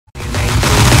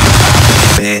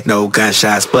hear no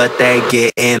gunshots, but they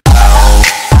getting low,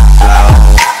 low,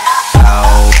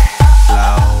 low,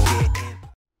 low.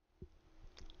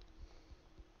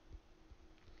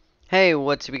 Hey,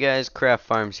 what's up you guys, Craft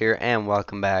Farms here, and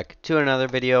welcome back to another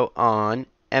video on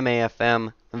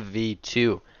MAFM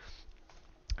V2.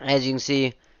 As you can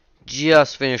see,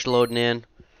 just finished loading in,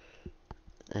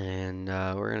 and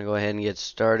we're going to go ahead and get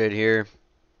started here.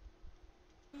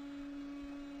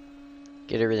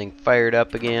 Get everything fired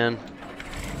up again.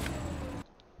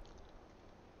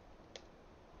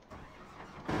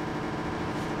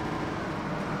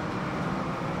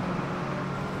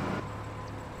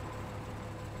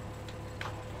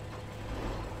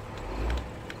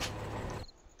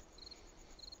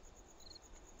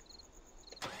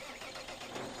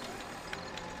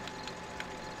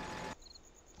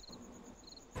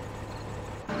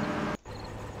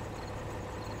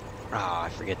 I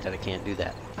forget that I can't do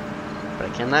that, but I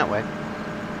can that way.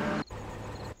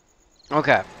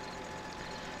 Okay,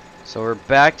 so we're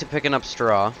back to picking up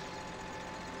straw.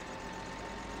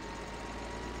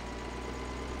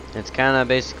 It's kind of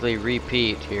basically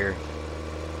repeat here.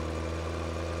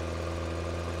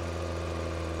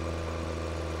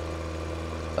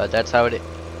 But that's how it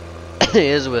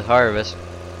is with harvest.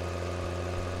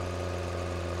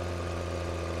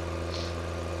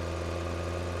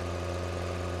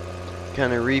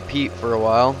 Kind of repeat for a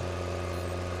while.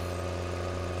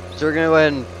 So we're going to go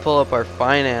ahead and pull up our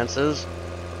finances.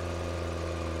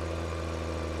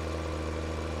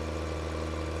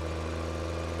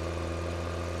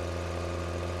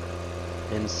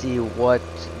 And see what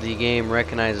the game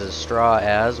recognizes straw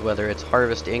as, whether it's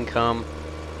harvest income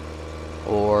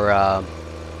or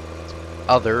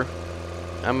other.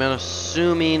 I'm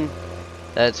assuming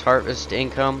that it's harvest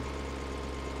income.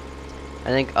 I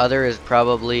think other is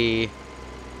probably...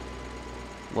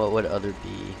 What would other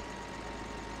be?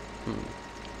 I'm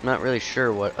not really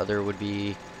sure what other would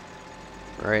be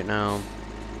right now.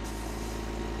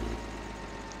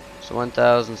 So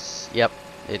 1,000, yep,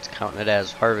 it's counted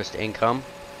as harvest income.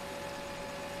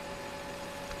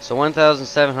 So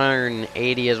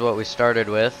 1,780 is what we started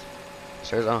with.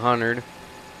 So there's 100.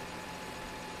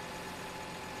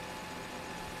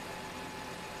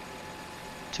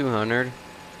 $200.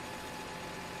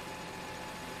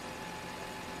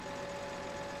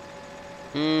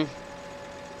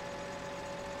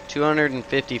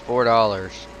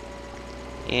 $254.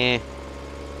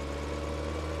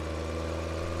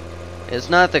 It's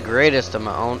not the greatest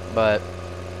amount, but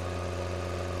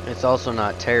it's also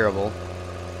not terrible.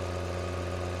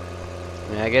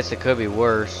 I mean, I guess it could be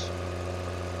worse.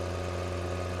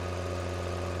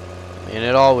 And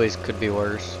it always could be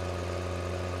worse.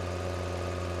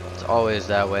 It's always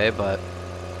that way, but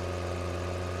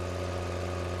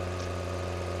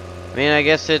I mean, I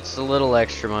guess it's a little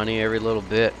extra money. Every little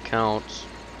bit counts.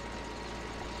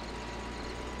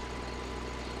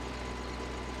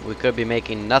 We could be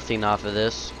making nothing off of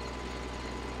this.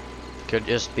 Could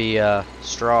just be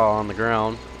straw on the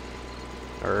ground,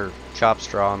 or chopped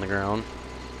straw on the ground.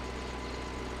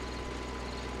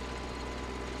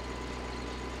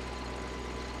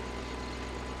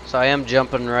 So I am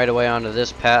jumping right away onto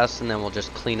this pass, and then we'll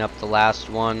just clean up the last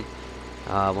one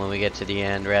when we get to the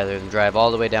end, rather than drive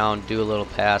all the way down, do a little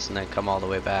pass, and then come all the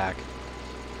way back.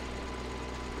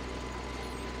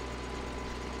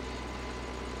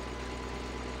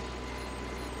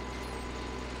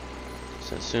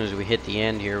 So as soon as we hit the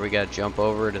end here, we got to jump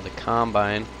over to the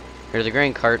combine, or the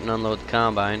grain cart, and unload the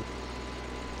combine.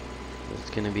 It's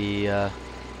going to be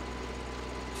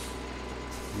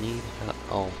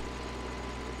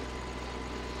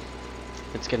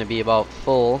it's going to be about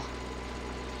full.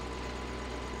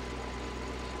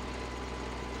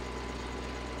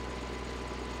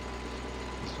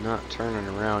 Not turning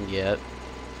around yet.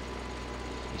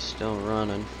 He's still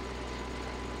running.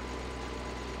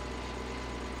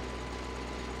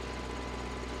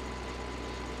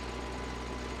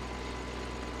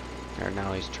 Or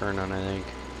now he's turning, I think.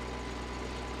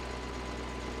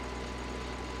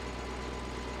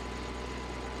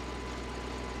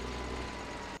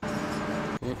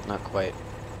 Not quite.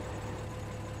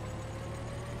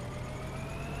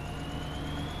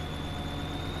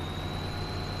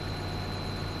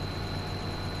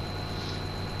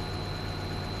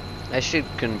 I should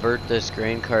convert this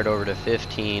grain cart over to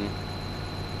 15.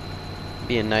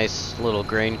 Be a nice little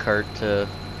grain cart to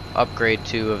upgrade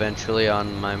to eventually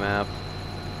on my map.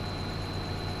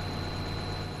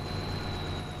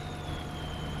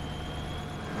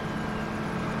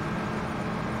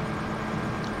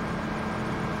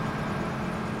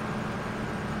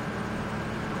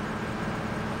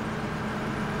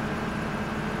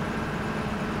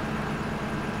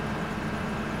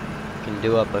 Can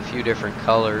do up a few different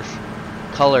colors,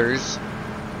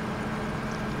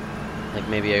 like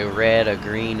maybe a red, a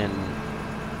green, and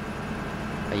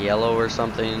a yellow or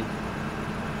something.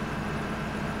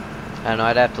 I don't know,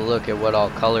 I'd have to look at what all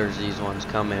colors these ones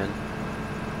come in.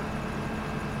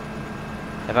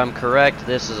 If I'm correct,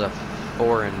 this is a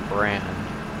foreign brand.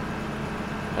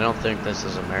 I don't think this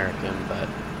is American, but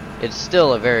it's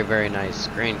still a very, very nice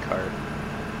grain card.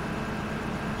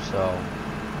 So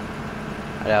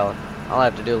I'll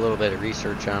have to do a little bit of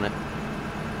research on it.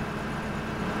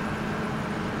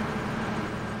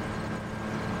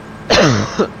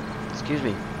 Excuse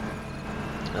me.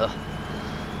 Ugh.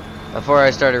 Before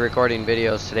I started recording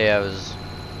videos today, I was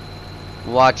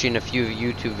watching a few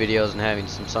YouTube videos and having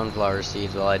some sunflower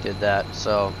seeds while I did that,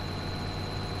 so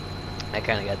I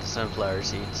kind of got the sunflower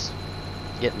seeds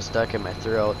getting stuck in my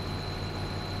throat.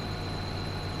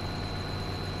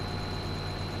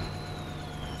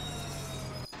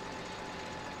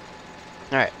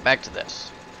 Alright, back to this.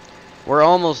 We're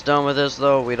almost done with this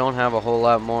though. We don't have a whole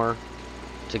lot more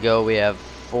to go. We have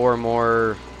 4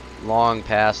 more long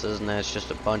passes, and then it's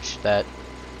just a bunch that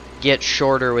get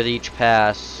shorter with each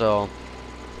pass, so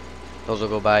those will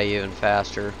go by even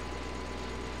faster.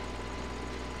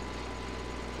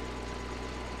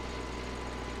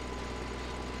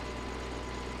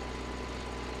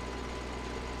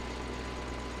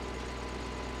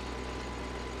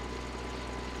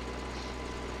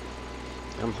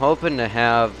 I'm hoping to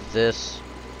have this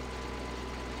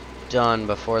done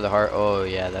before the oh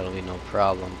yeah, that'll be no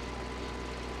problem.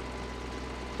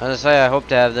 I was gonna say I hope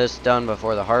to have this done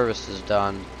before the harvest is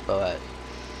done, but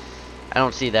I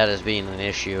don't see that as being an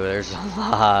issue. There's a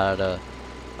lot of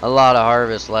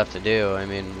harvest left to do. I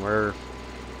mean, we're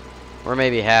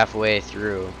maybe halfway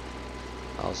through,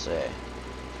 I'll say.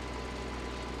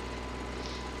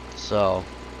 So,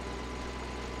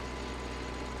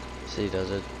 see,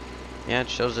 does it? Yeah, it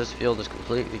shows this field is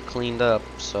completely cleaned up,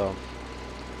 so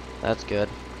that's good.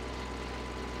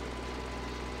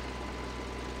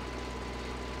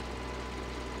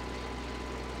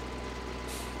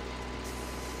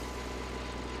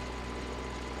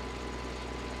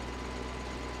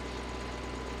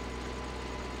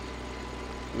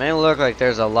 May look like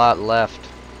there's a lot left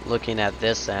looking at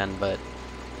this end, but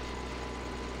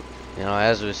you know,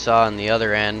 as we saw in the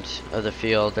other end of the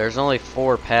field, there's only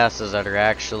 4 passes that are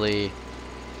actually,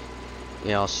 you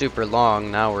know, super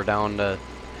long. Now we're down to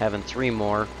having 3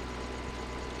 more,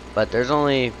 but there's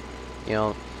only, you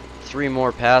know, 3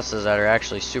 more passes that are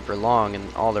actually super long,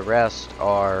 and all the rest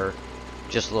are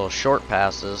just little short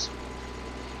passes,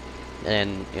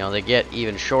 and you know, they get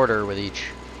even shorter with each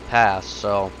pass.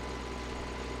 So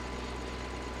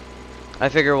I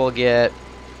figure we'll get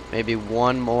maybe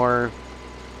one more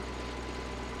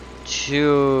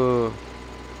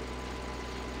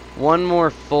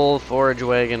full forage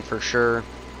wagon for sure.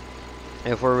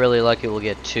 If we're really lucky, we'll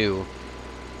get 2,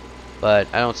 but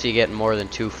I don't see getting more than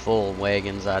 2 full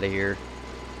wagons out of here.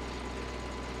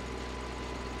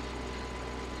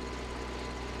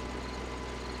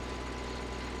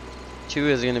 Two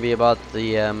is going to be about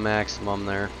the maximum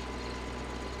there.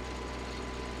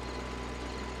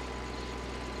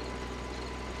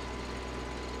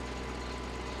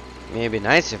 It'd be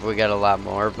nice if we got a lot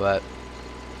more, but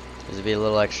it'd be a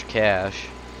little extra cash.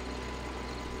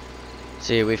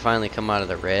 See, we finally come out of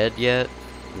the red yet?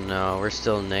 No, we're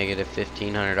still negative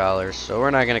 $1,500. So we're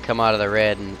not gonna come out of the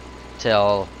red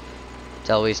until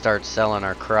we start selling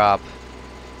our crop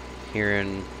here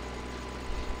in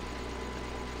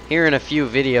a few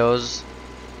videos.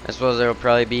 I suppose there will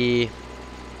probably be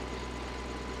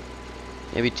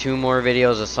maybe 2 more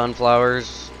videos of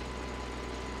sunflowers.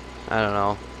 I don't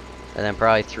know. And then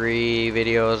probably 3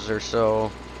 videos or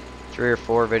so, 3 or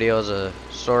 4 videos of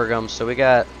sorghum. So we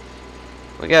got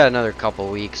another couple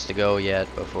weeks to go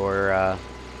yet before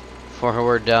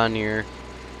we're done here,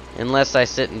 unless I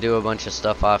sit and do a bunch of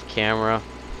stuff off camera.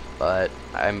 But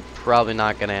I'm probably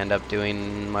not gonna end up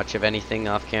doing much of anything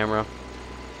off camera.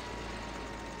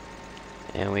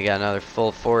 And we got another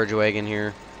full forage wagon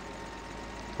here.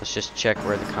 Let's just check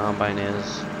where the combine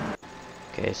is.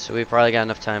 Okay, so we probably got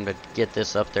enough time to get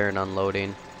this up there and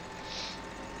unloading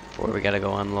before we gotta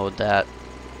go unload that,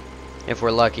 if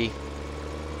we're lucky.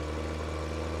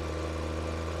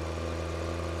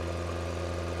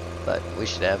 But we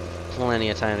should have plenty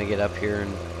of time to get up here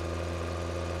and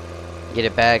get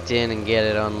it backed in and get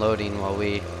it unloading while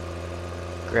we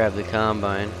grab the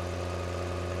combine.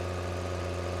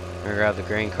 Or grab the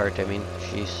grain cart, I mean.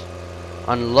 Jeez.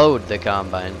 Unload the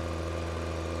combine.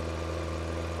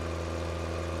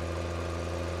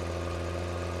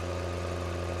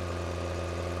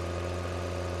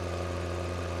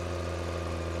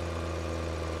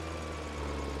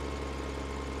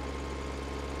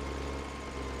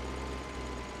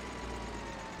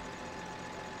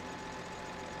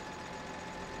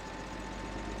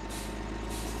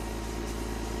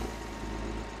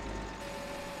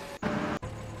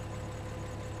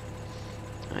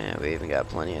 even got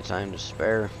plenty of time to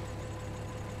spare.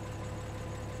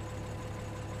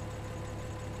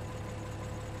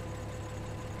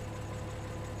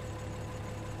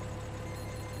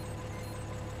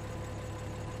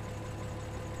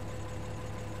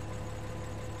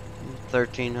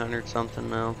 $1,300 something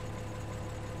now.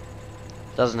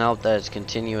 Doesn't help that it's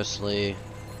continuously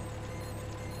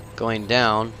going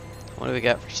down. What do we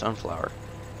got for sunflower?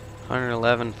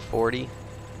 111.40.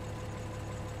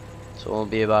 So it'll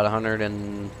be about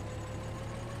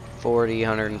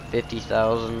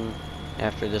 150,000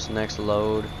 after this next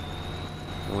load.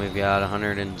 And we've got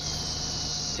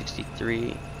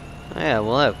 163. Oh yeah,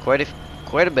 we'll have quite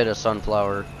a bit of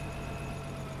sunflower.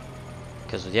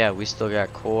 Because yeah, we still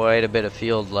got quite a bit of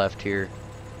field left here.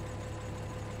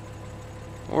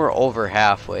 We're over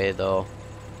halfway though.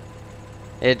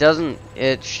 It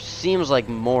seems like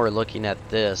more looking at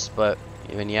this, but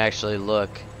when you actually look,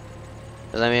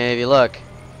 because I mean, if you look,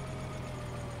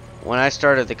 when I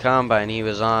started the combine, he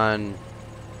was on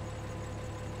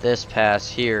this pass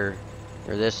here,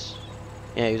 or this,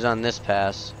 yeah, he was on this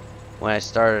pass when I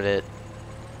started it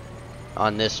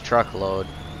on this truckload.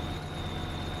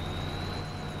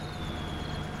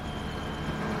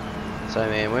 So I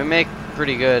mean, we make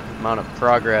pretty good amount of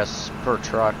progress per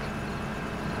truck.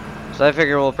 So I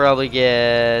figure we'll probably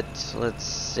get, let's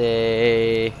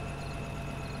say,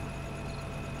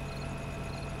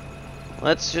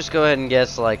 let's just go ahead and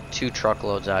guess like 2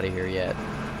 truckloads out of here yet.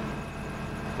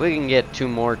 If we can get 2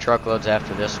 more truckloads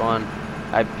after this one,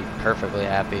 I'd be perfectly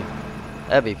happy.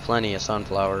 That'd be plenty of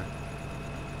sunflower.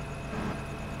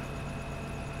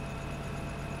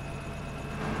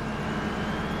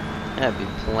 That'd be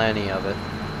plenty of it.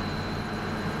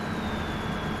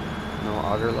 No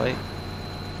auger light?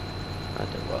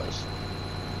 Thought there was.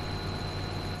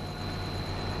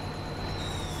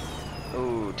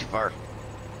 Ooh, too far.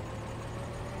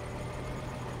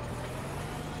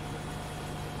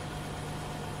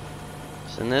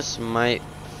 So this might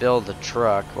fill the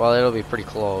truck. Well, it'll be pretty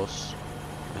close,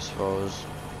 I suppose.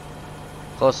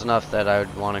 Close enough that I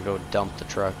would want to go dump the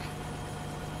truck.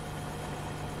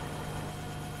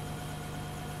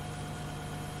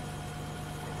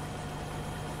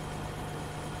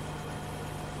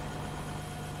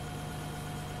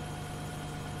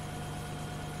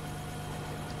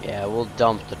 Yeah, we'll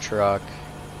dump the truck.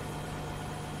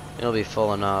 It'll be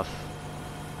full enough.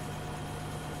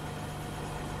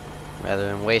 Rather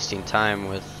than wasting time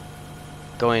with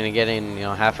going and getting, you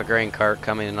know, half a grain cart,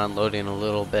 coming and unloading a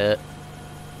little bit.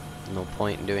 No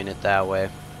point in doing it that way.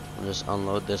 We'll just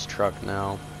unload this truck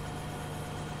now.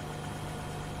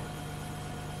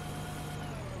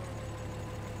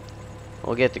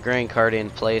 We'll get the grain cart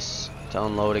in place to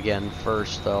unload again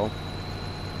first, though.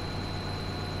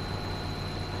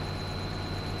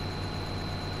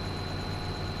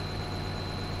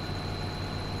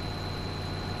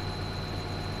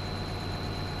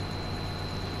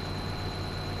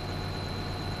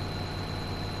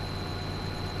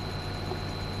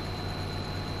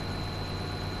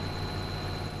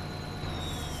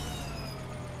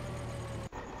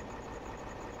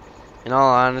 In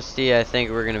all honesty, I think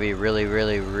we're going to be really,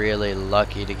 really, really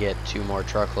lucky to get 2 more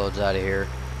truckloads out of here.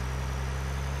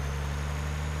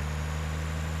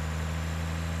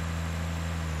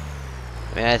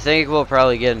 I mean, I think we'll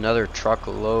probably get another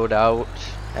truckload out,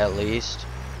 at least.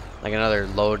 Like another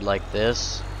load like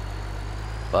this.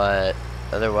 But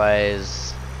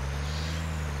otherwise,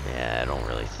 yeah, I don't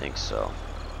really think so.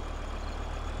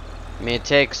 I mean, it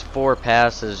takes 4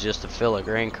 passes just to fill a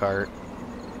grain cart.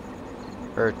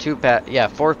 Or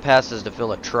 4 passes to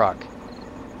fill a truck.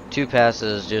 2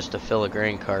 passes just to fill a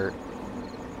grain cart.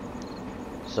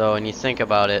 So when you think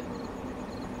about it,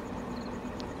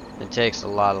 it takes a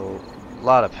lot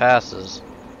of passes.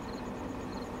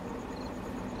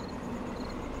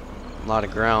 A lot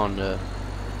of ground to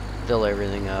fill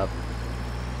everything up.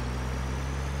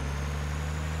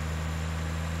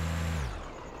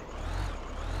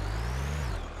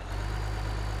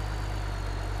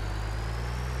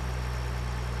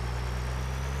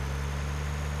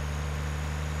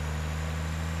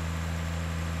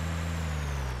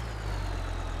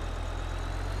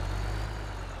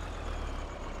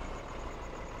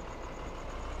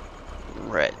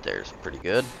 Right there's pretty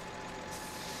good.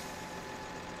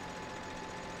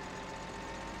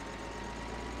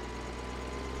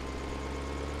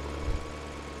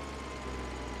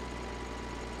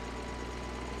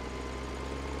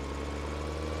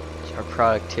 Our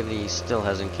productivity still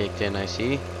hasn't kicked in, I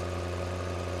see.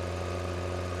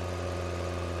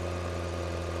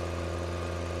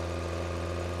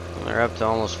 They're up to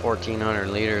almost 1,400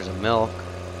 liters of milk.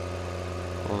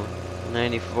 Well,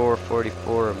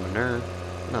 94.44 of manure.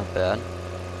 Not bad.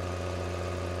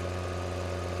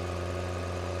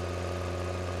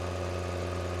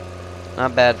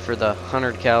 Not bad for the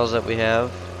 100 cows that we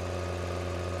have.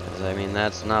 'Cause, I mean,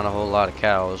 that's not a whole lot of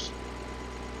cows.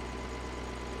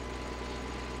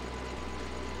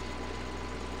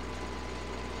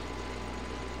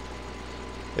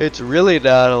 It's really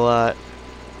not a lot.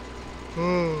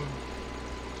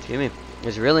 Excuse me.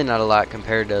 It's really not a lot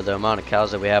compared to the amount of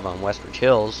cows that we have on Westbridge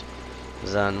Hills.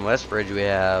 Because on Westbridge we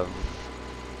have,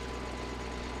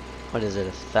 what is it,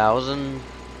 1,000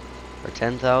 or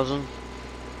 10,000?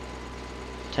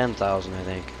 10,000, I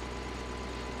think.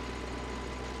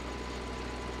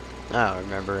 I don't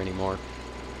remember anymore.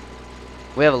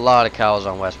 We have a lot of cows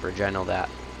on Westbridge, I know that.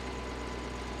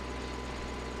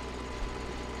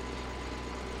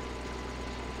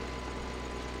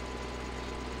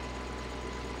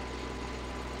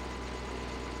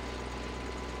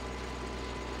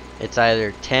 It's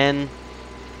either 10,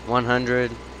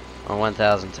 100, or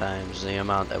 1,000 times the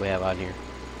amount that we have on here.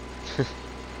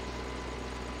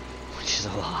 Which is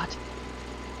a lot.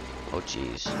 Oh,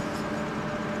 jeez.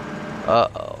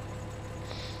 Uh-oh.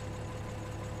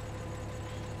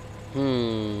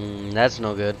 That's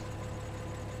no good.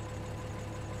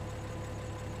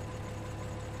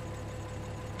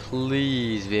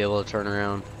 Please be able to turn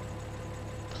around.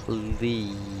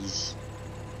 Please.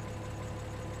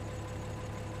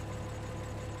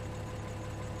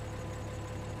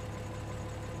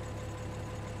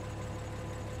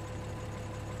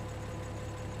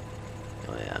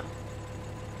 Oh yeah.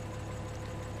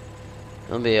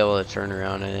 I'll be able to turn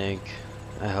around, I think.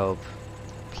 I hope.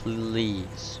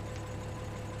 Please.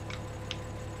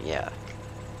 Yeah.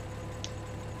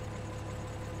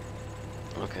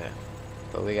 Okay.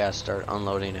 But we gotta start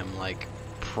unloading him like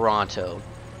pronto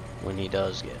when he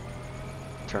does get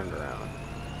turned around.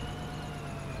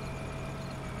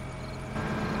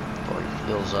 Before he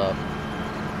fills up.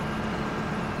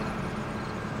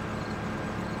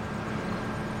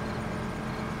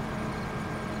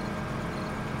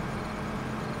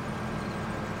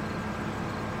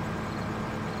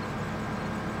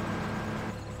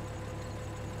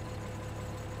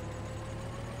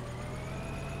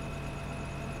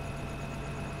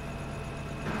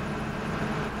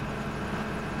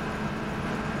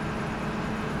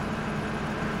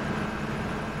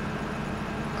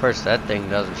 Of course, that thing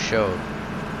doesn't show.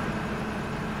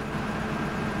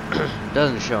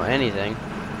 Doesn't show anything.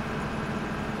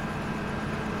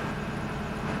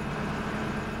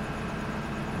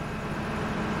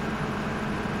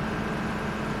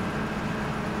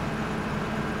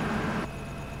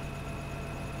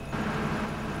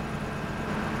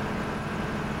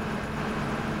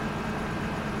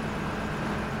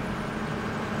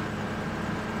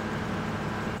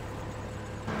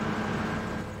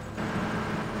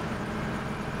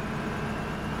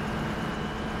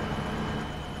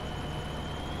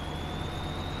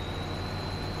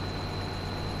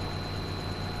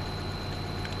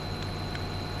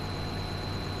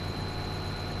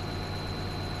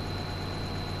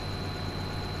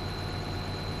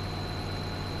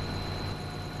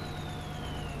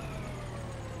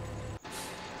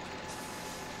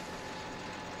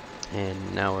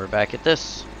 And now we're back at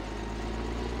this.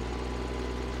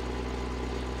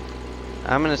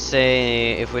 I'm gonna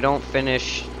say if we don't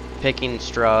finish picking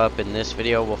straw up in this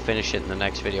video, we'll finish it in the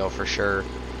next video for sure.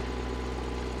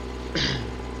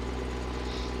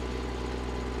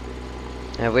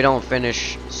 And if we don't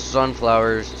finish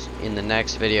sunflowers in the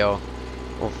next video,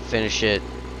 we'll finish it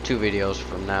 2 videos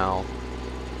from now.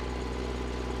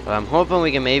 But I'm hoping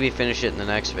we can maybe finish it in the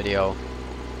next video,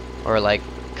 or like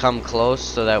come close,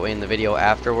 so that way in the video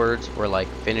afterwards we're like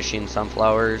finishing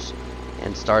sunflowers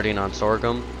and starting on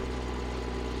sorghum.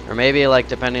 Or maybe like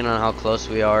depending on how close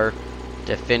we are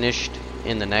to finished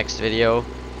in the next video,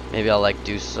 maybe I'll like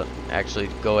do some, actually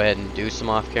go ahead and do some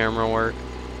off-camera work.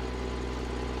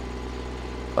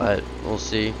 But we'll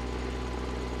see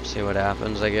what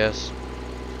happens, I guess.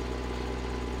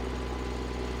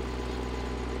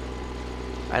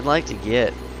 I'd like to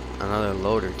get another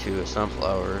load or 2 of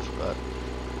sunflowers, but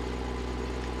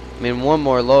I mean, 1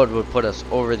 more load would put us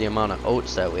over the amount of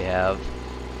oats that we have.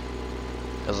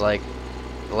 Because like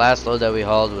the last load that we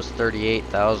hauled was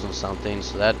 38,000 something,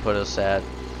 so that put us at,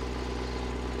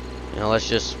 you know, let's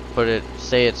just put it,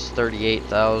 say it's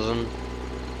 38,000.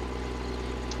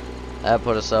 That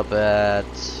put us up at,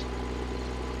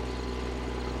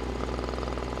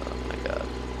 oh my god,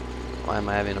 why am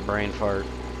I having a brain fart?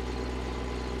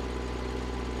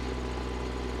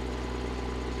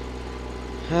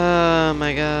 Oh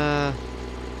my god.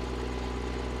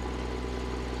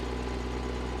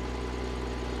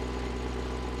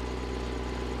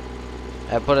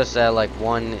 That put us at like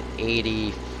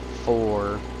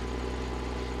 184.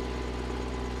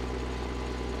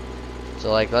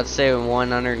 So like, let's say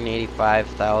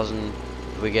 185,000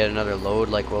 if we get another load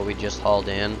like what we just hauled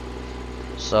in.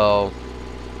 So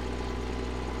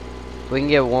if we can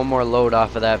get one more load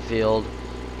off of that field,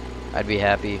 I'd be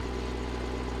happy.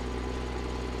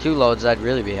 2 loads, I'd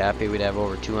really be happy. We'd have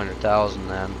over 200,000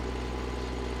 then.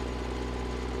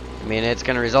 I mean, it's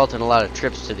going to result in a lot of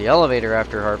trips to the elevator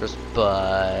after harvest,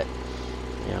 but,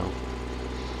 you know.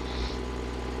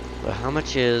 But how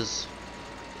much is...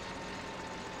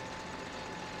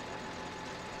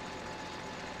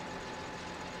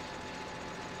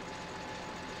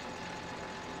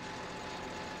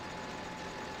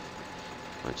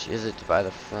 How much is it to buy the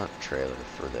front trailer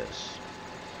for this?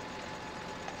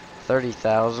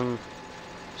 30,000.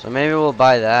 So maybe we'll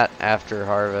buy that after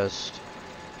harvest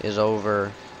is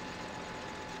over.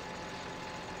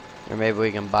 Or maybe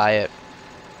we can buy it.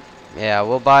 Yeah,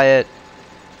 we'll buy it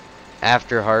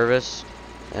after harvest.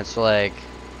 It's like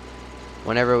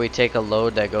whenever we take a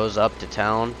load that goes up to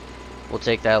town, we'll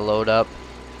take that load up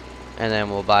and then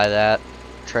we'll buy that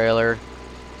trailer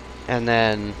and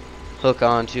then hook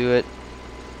onto it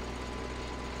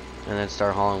and then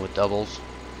start hauling with doubles.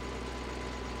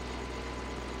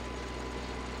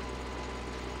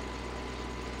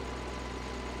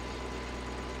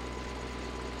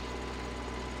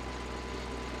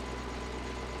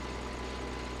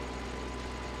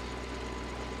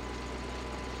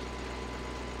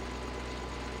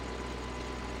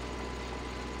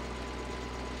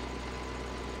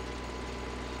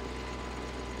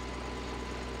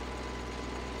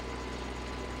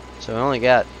 So we only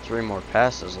got 3 more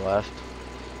passes left.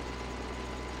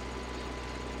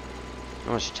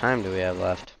 How much time do we have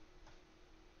left?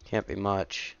 Can't be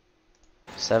much.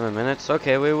 7 minutes?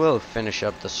 Okay, we will finish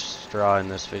up the straw in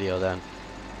this video then.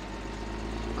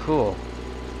 Cool.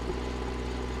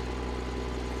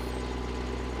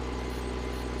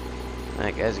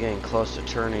 That guy's getting close to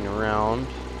turning around.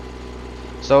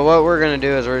 So what we're going to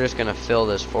do is we're just going to fill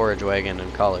this forage wagon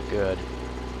and call it good.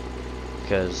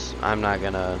 Because I'm not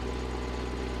gonna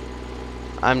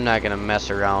mess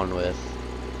around with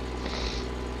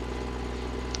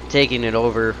taking it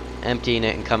over, emptying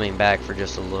it, and coming back for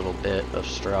just a little bit of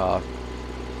straw.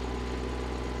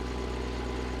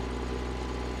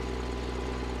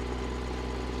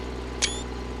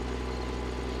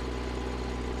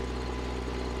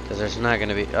 Because there's not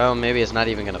gonna be, oh, maybe it's not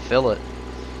even gonna fill it.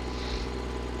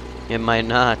 It might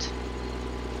not.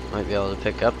 Might be able to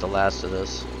pick up the last of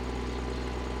this.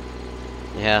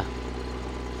 Yeah.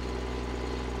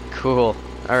 Cool.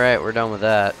 Alright, we're done with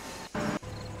that.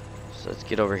 So let's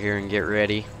get over here and get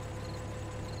ready.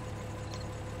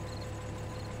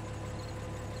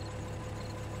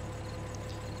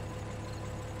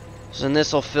 So then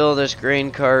this will fill this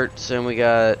grain cart, and we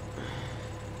got a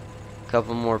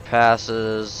couple more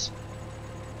passes,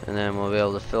 and then we'll be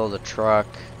able to fill the truck.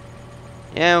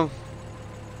 Yeah.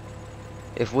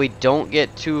 If we don't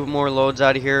get 2 more loads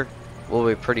out of here, we'll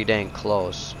be pretty dang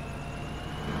close.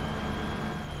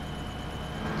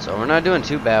 So we're not doing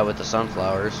too bad with the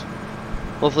sunflowers.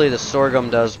 Hopefully the sorghum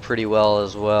does pretty well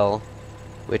as well,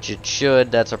 which it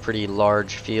should. That's a pretty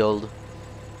large field.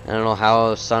 I don't know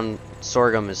how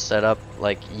sorghum is set up,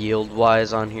 like yield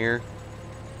wise on here.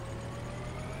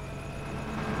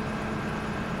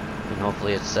 And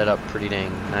hopefully it's set up pretty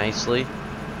dang nicely.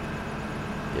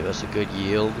 Give us a good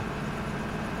yield.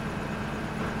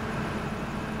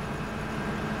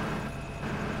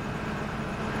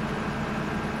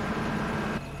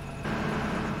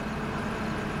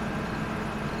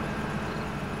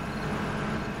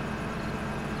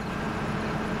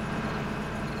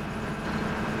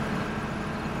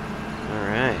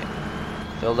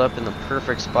 Filled up in the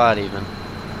perfect spot even.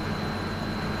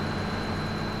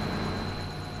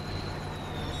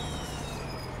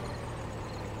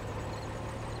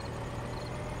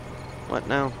 What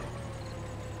now?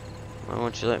 Why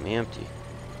won't you let me empty?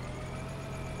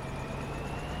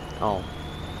 Oh.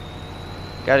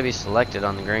 Gotta be selected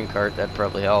on the grain cart, that'd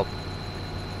probably help.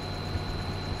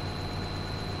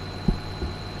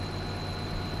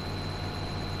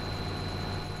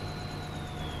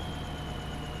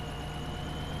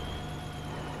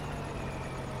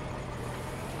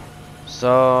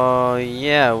 So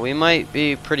yeah, we might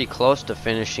be pretty close to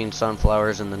finishing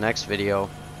sunflowers in the next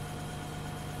video.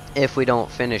 If we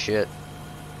don't finish it,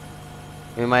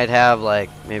 we might have like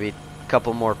maybe a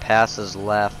couple more passes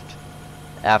left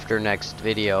after next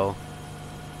video.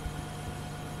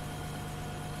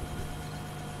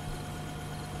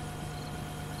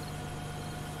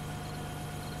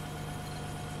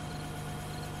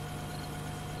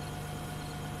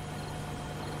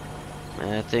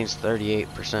 That thing's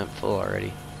 38% full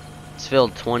already. It's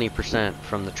filled 20%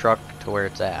 from the truck to where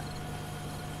it's at.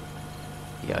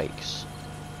 Yikes.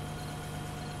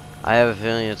 I have a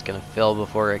feeling it's gonna fill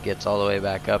before it gets all the way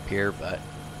back up here, but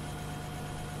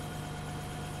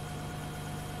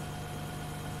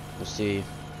we'll see.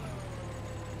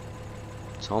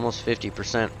 It's almost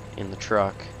 50% in the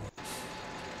truck.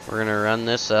 We're gonna run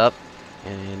this up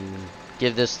and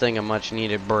give this thing a much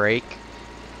needed break.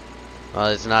 Well,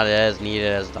 it's not as needed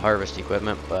as the harvest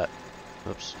equipment, but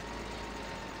oops.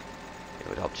 It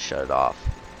would help to shut it off.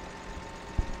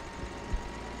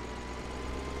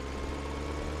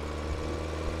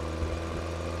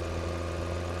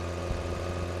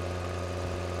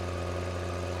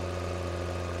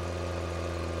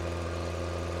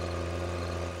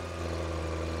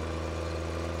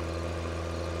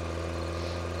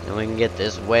 And we can get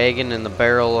this wagon and the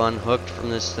barrel unhooked from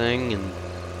this thing and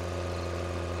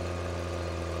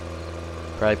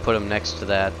probably put them next to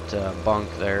that bunk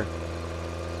there.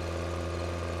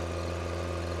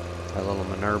 That little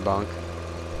manure bunk.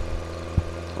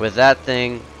 With that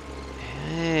thing,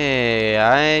 hey,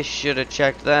 I should have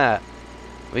checked that.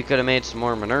 We could have made some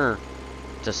more manure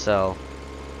to sell.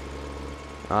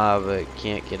 But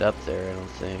can't get up there, I don't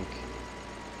think.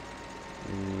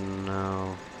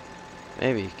 No.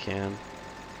 Maybe you can.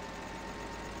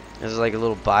 This is like a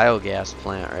little biogas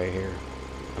plant right here.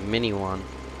 A mini one.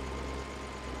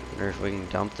 Wonder if we can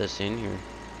dump this in here.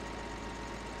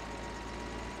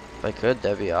 If I could,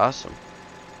 that'd be awesome.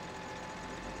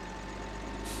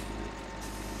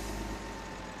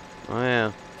 Oh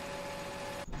yeah.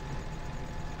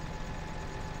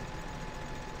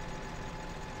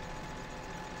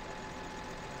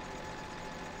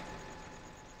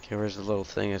 Okay, where's the little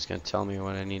thing that's gonna tell me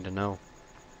what I need to know?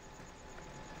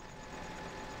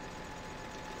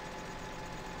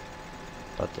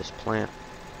 About this plant.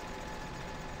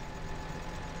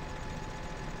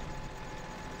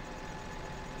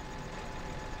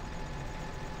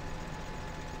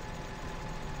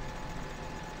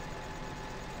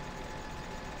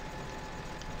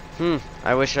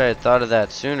 I wish I had thought of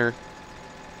that sooner.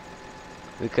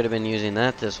 We could have been using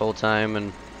that this whole time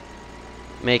and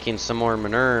making some more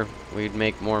manure. We'd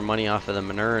make more money off of the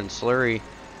manure and slurry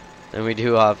than we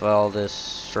do off all this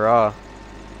straw.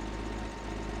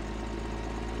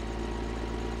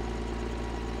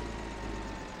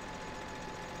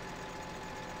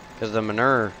 Because the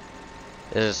manure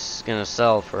is gonna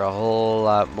sell for a whole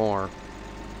lot more.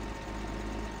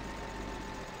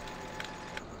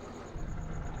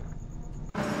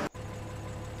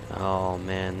 Oh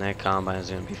man, that combine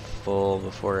is gonna be full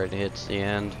before it hits the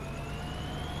end.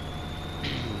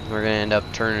 We're gonna end up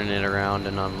turning it around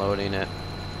and unloading it.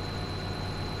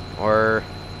 Or,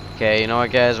 okay, you know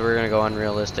what guys, we're gonna go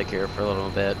unrealistic here for a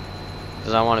little bit.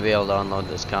 Because I want to be able to unload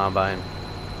this combine.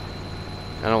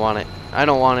 I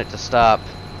don't want it to stop.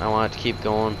 I want it to keep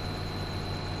going.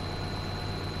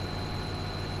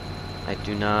 I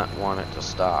do not want it to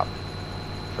stop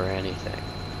for anything.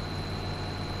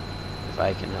 If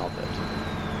I can help it.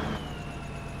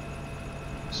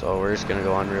 So we're just gonna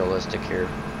go unrealistic here.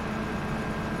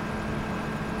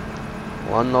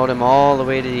 We'll unload him all the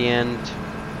way to the end,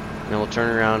 and then we'll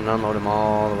turn around and unload him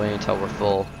all the way until we're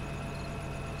full,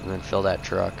 and then fill that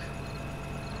truck.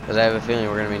 Because I have a feeling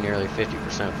we're gonna be nearly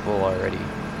 50% full already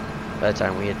by the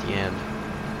time we hit the end.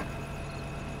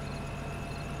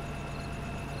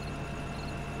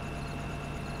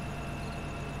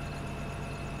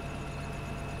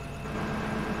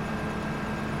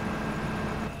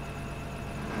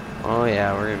 Oh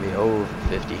yeah, we're gonna be over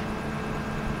 50.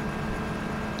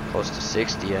 Close to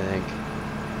 60, I think.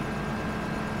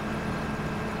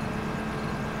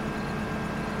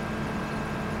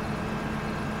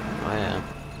 Oh yeah.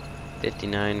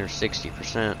 59 or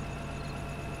 60%.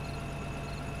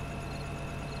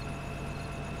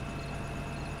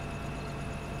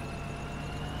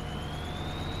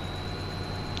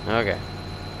 Okay.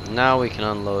 Now we can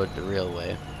unload the real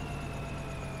way.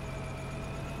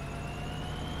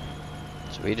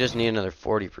 We just need another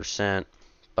 40%,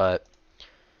 but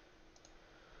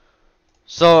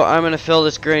so I'm gonna fill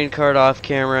this grain cart off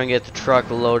camera and get the truck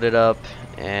loaded up,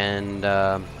 and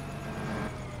as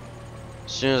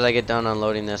soon as I get done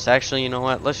unloading this, actually, you know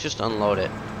what? Let's just unload it.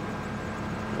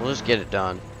 We'll just get it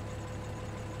done.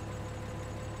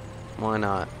 Why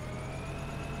not?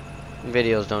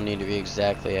 Videos don't need to be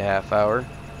exactly a half hour.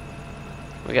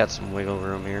 We got some wiggle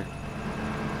room here.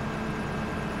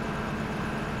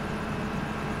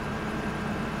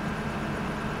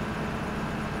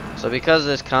 So because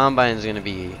this combine is going to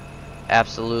be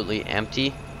absolutely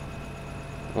empty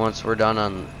once we're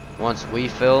done once we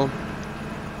fill,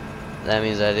 That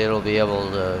means that it'll be able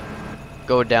to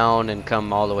go down and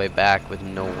come all the way back with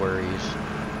no worries.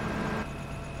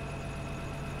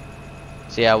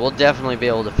 So yeah, we'll definitely be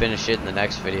able to finish it in the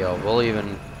next video.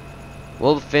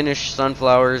 We'll finish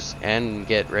sunflowers and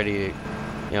get ready,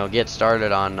 get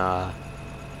started on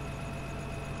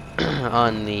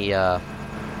on the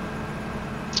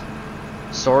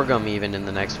sorghum even in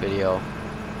the next video.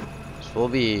 So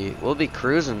we'll be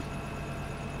cruising.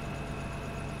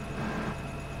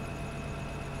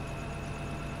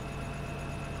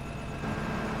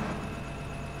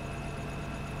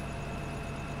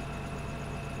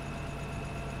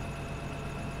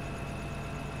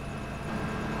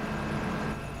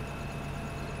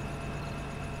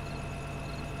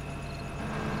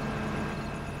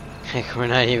 Heck, we're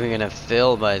not even gonna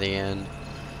fill by the end.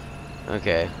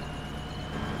 Okay.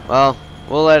 Well,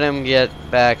 we'll let him get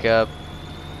back up.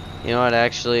 You know what,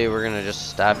 actually, we're gonna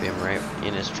just stop him right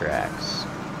in his tracks.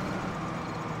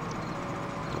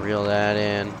 Reel that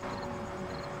in.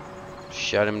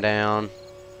 Shut him down.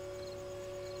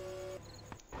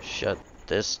 Shut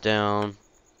this down.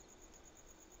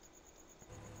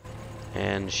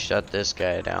 And shut this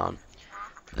guy down.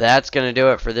 That's gonna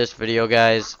do it for this video,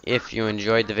 guys. If you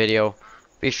enjoyed the video,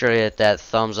 be sure to hit that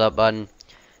thumbs up button.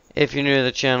 If you're new to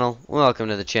the channel, welcome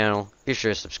to the channel. Be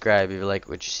sure to subscribe if you like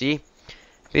what you see.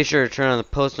 Be sure to turn on the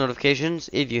post notifications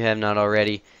if you have not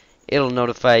already. It'll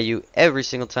notify you every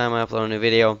single time I upload a new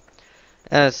video.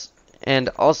 And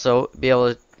also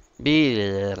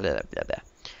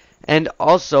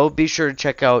be sure to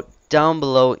check out down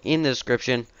below in the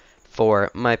description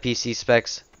for my PC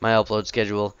specs, my upload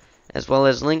schedule, as well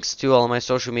as links to all of my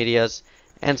social medias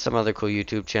and some other cool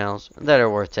YouTube channels that are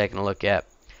worth taking a look at.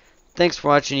 Thanks for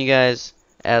watching, you guys.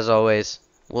 As always,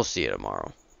 we'll see you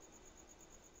tomorrow.